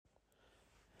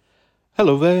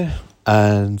Hello there,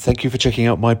 and thank you for checking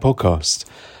out my podcast.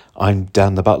 I'm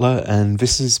Dan the Butler, and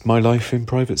this is my life in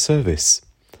private service.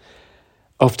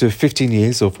 After 15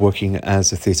 years of working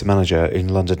as a theatre manager in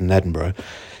London and Edinburgh,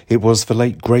 it was the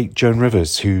late great Joan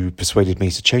Rivers who persuaded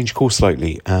me to change course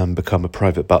slightly and become a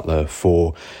private butler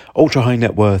for ultra-high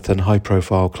net worth and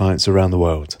high-profile clients around the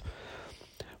world.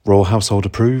 Royal Household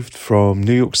approved, from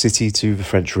New York City to the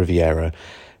French Riviera.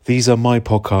 These are my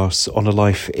podcasts on a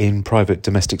life in private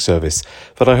domestic service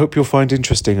that I hope you'll find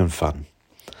interesting and fun.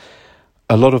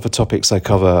 A lot of the topics I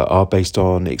cover are based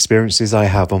on experiences I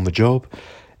have on the job,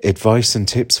 advice and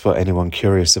tips for anyone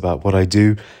curious about what I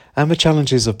do, and the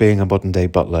challenges of being a modern-day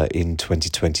butler in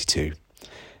 2022.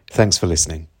 Thanks for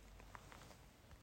listening.